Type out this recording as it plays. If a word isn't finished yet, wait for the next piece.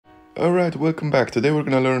Alright, welcome back. Today we're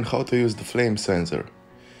gonna learn how to use the flame sensor.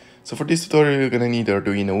 So for this tutorial you're gonna need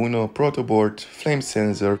Arduino Uno, proto board, flame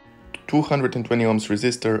sensor, 220 ohms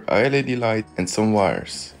resistor, a LED light and some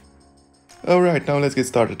wires. Alright, now let's get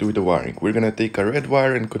started with the wiring. We're gonna take a red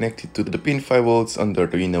wire and connect it to the pin 5 volts on the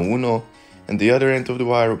Arduino Uno, and the other end of the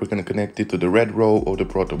wire we're gonna connect it to the red row of the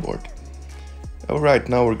proto board. Alright,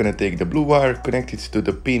 now we're gonna take the blue wire, connect it to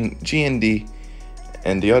the pin G and D,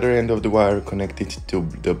 and the other end of the wire connected to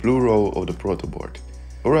the blue row of the proto board.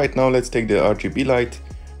 Alright, now let's take the RGB light.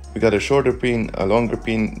 We got a shorter pin, a longer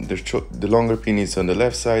pin. The longer pin is on the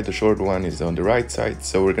left side, the short one is on the right side.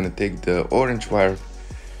 So we're gonna take the orange wire.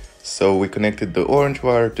 So we connected the orange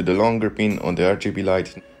wire to the longer pin on the RGB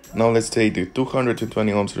light. Now let's take the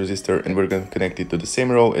 220 ohms resistor and we're gonna connect it to the same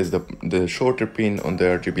row as the shorter pin on the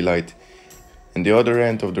RGB light, and the other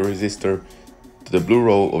end of the resistor to the blue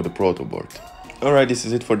row of the proto board. Alright, this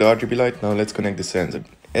is it for the RGB light. Now let's connect the sensor.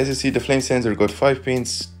 As you see, the flame sensor got 5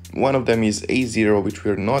 pins. One of them is A0, which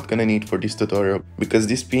we're not gonna need for this tutorial because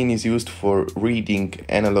this pin is used for reading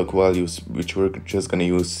analog values, which we're just gonna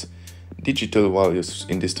use digital values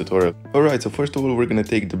in this tutorial. Alright, so first of all we're gonna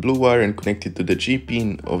take the blue wire and connect it to the G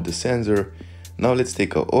pin of the sensor. Now let's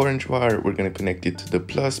take an orange wire, we're gonna connect it to the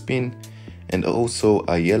plus pin, and also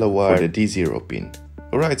a yellow wire for the D0 pin.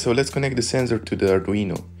 Alright, so let's connect the sensor to the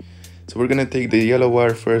Arduino. So we're gonna take the yellow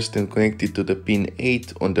wire first and connect it to the pin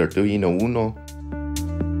 8 on the Arduino Uno.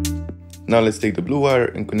 Now let's take the blue wire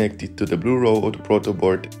and connect it to the blue row of the proto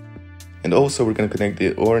board. And also we're gonna connect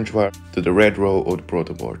the orange wire to the red row of the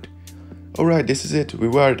proto board. Alright, this is it, we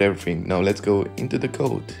wired everything. Now let's go into the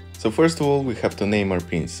code. So first of all we have to name our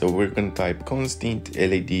pins. So we're gonna type constant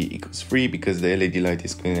LED equals 3 because the LED light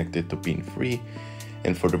is connected to pin 3.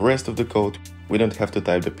 And for the rest of the code, we don't have to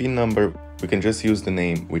type the pin number, we can just use the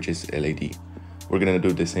name, which is LED. We're gonna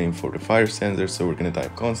do the same for the fire sensor, so we're gonna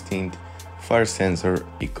type constant fire sensor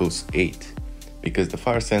equals 8, because the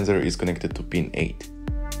fire sensor is connected to pin 8.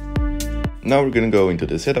 Now we're gonna go into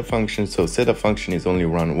the setup function. So setup function is only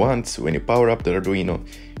run once when you power up the Arduino.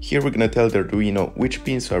 Here we're gonna tell the Arduino which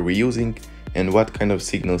pins are we using and what kind of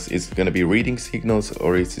signals. Is it gonna be reading signals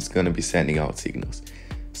or is it gonna be sending out signals?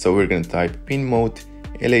 So we're gonna type pin mode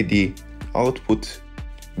LED output,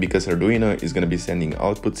 because Arduino is gonna be sending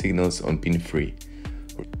output signals on pin 3.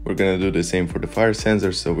 We're gonna do the same for the fire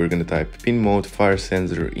sensor, so we're gonna type pin mode fire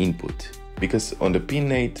sensor input, because on the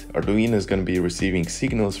pin 8 Arduino is gonna be receiving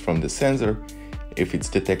signals from the sensor if it's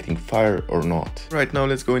detecting fire or not. Right, now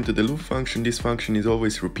let's go into the loop function. This function is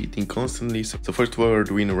always repeating constantly. So first of all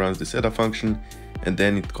Arduino runs the setup function and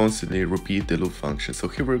then it constantly repeats the loop function. So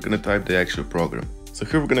here we're gonna type the actual program. So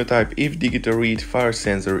here we're gonna type if digital read fire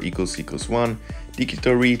sensor equals 1.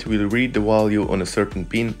 Digital read will read the value on a certain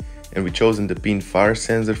pin, and we chosen the pin fire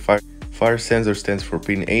sensor. Fire sensor stands for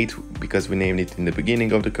pin 8 because we named it in the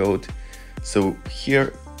beginning of the code. So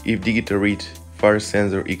here if digital read fire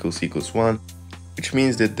sensor equals 1, which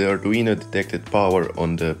means that the Arduino detected power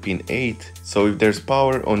on the pin 8. So if there's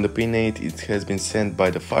power on the pin 8, it has been sent by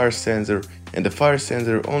the fire sensor, and the fire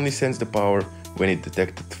sensor only sends the power when it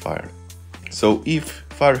detected fire. So if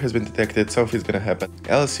fire has been detected, something's gonna happen.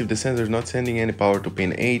 Else if the sensor is not sending any power to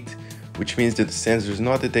pin 8, which means that the sensor is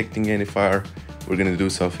not detecting any fire, we're gonna do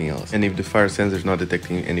something else. And if the fire sensor is not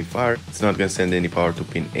detecting any fire, it's not gonna send any power to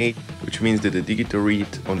pin 8, which means that the digital read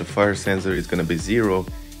on the fire sensor is gonna be 0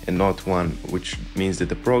 and not 1, which means that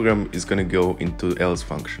the program is gonna go into else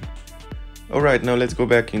function. Alright, now let's go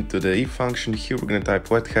back into the if function. Here we're gonna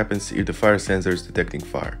type what happens if the fire sensor is detecting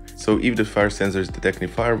fire. So if the fire sensor is detecting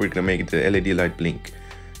fire, we're gonna make the LED light blink.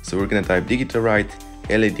 So we're gonna type digital write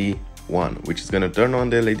LED 1, which is gonna turn on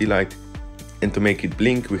the LED light. And to make it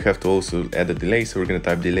blink, we have to also add a delay. So we're gonna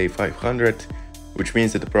type delay 500, which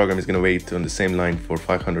means that the program is gonna wait on the same line for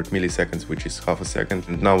 500 milliseconds, which is half a second.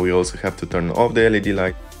 And now we also have to turn off the LED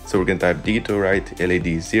light. So we're gonna type digital write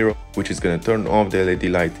LED 0, which is gonna turn off the LED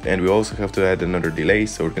light. And we also have to add another delay.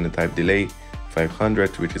 So we're gonna type delay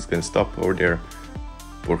 500, which is gonna stop over there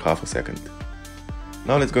for half a second.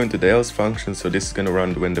 Now let's go into the else function. So this is gonna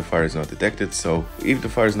run when the fire is not detected. So if the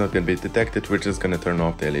fire is not gonna be detected, we're just gonna turn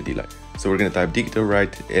off the LED light. So we're gonna type digital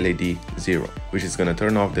write LED 0, which is gonna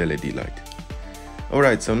turn off the LED light.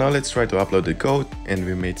 Alright, so now let's try to upload the code, and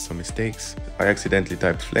we made some mistakes. I accidentally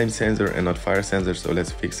typed flame sensor and not fire sensor, so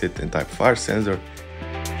let's fix it and type fire sensor.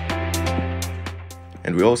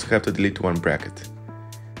 And we also have to delete one bracket.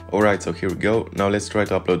 Alright, so here we go. Now let's try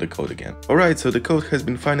to upload the code again. Alright, so the code has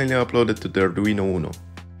been finally uploaded to the Arduino Uno.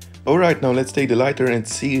 Alright, now let's take the lighter and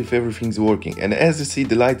see if everything's working. And as you see,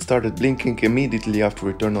 the light started blinking immediately after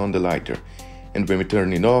we turn on the lighter. And when we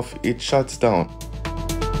turn it off, it shuts down.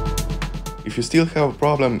 If you still have a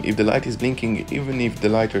problem if the light is blinking even if the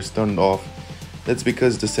lighter is turned off, that's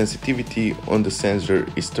because the sensitivity on the sensor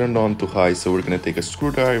is turned on too high, so we're gonna take a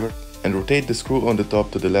screwdriver and rotate the screw on the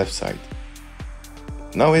top to the left side.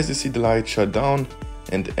 Now as you see, the light shut down,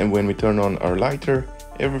 and when we turn on our lighter,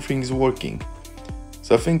 everything is working.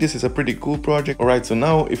 So I think this is a pretty cool project. Alright, so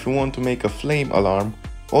now if we want to make a flame alarm,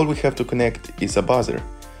 all we have to connect is a buzzer.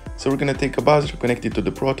 So we're gonna take a buzzer, connect it to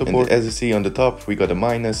the proto board, and as you see on the top we got a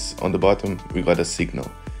minus, on the bottom we got a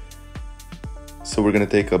signal. So we're gonna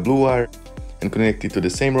take a blue wire and connect it to the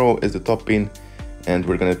same row as the top pin, and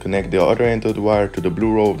we're gonna connect the other end of the wire to the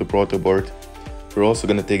blue row of the proto board. We're also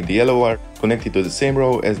gonna take the yellow wire, connect it to the same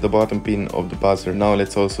row as the bottom pin of the buzzer. Now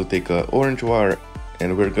let's also take an orange wire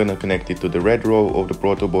and we're gonna connect it to the red row of the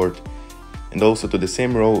proto board and also to the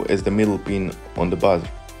same row as the middle pin on the buzzer.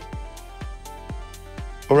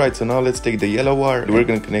 Alright, so now let's take the yellow wire and we're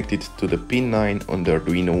gonna connect it to the pin 9 on the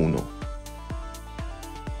Arduino Uno.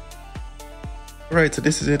 Alright, so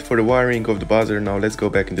this is it for the wiring of the buzzer. Now let's go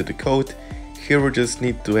back into the code. Here we just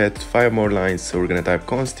need to add 5 more lines, so we're gonna type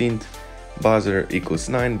constant buzzer equals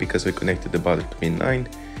 9 because we connected the buzzer to pin 9,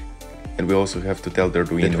 and we also have to tell the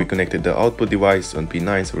Arduino that we connected the output device on pin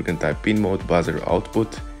 9, so we're gonna type pin mode buzzer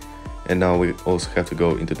output, and now we also have to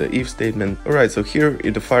go into the if statement. Alright, so here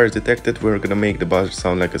if the fire is detected, we're gonna make the buzzer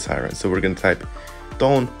sound like a siren, so we're gonna type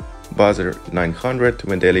tone buzzer 900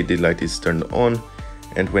 when the LED light is turned on,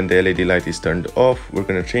 and when the LED light is turned off, we're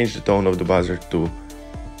gonna change the tone of the buzzer to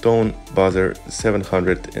tone buzzer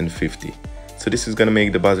 750. So this is gonna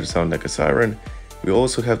make the buzzer sound like a siren. We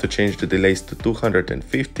also have to change the delays to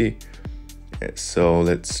 250. So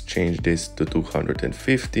let's change this to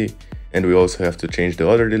 250. And we also have to change the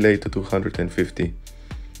other delay to 250.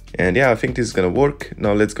 And yeah, I think this is gonna work.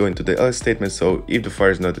 Now let's go into the else statement. So if the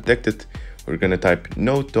fire is not detected, we're gonna type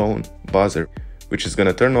no tone buzzer, which is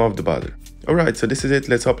gonna turn off the buzzer. Alright, so this is it.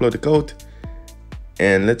 Let's upload the code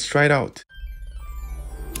and let's try it out.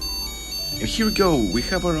 And here we go, we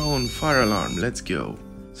have our own fire alarm, let's go.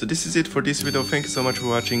 So this is it for this video, thank you so much for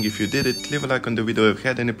watching. If you did it, leave a like on the video. If you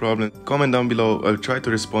had any problem, comment down below, I'll try to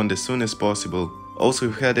respond as soon as possible. Also,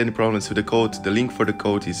 if you had any problems with the code, the link for the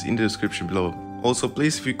code is in the description below. Also,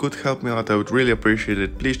 please, if you could help me out, I would really appreciate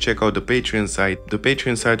it. Please check out the Patreon site. The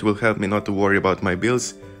Patreon site will help me not to worry about my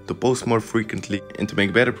bills, to post more frequently, and to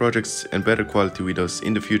make better projects and better quality videos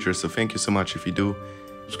in the future. So thank you so much if you do.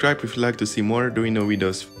 Subscribe if you'd like to see more Arduino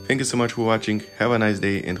videos. Thank you so much for watching, have a nice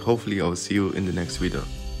day, and hopefully I'll see you in the next video.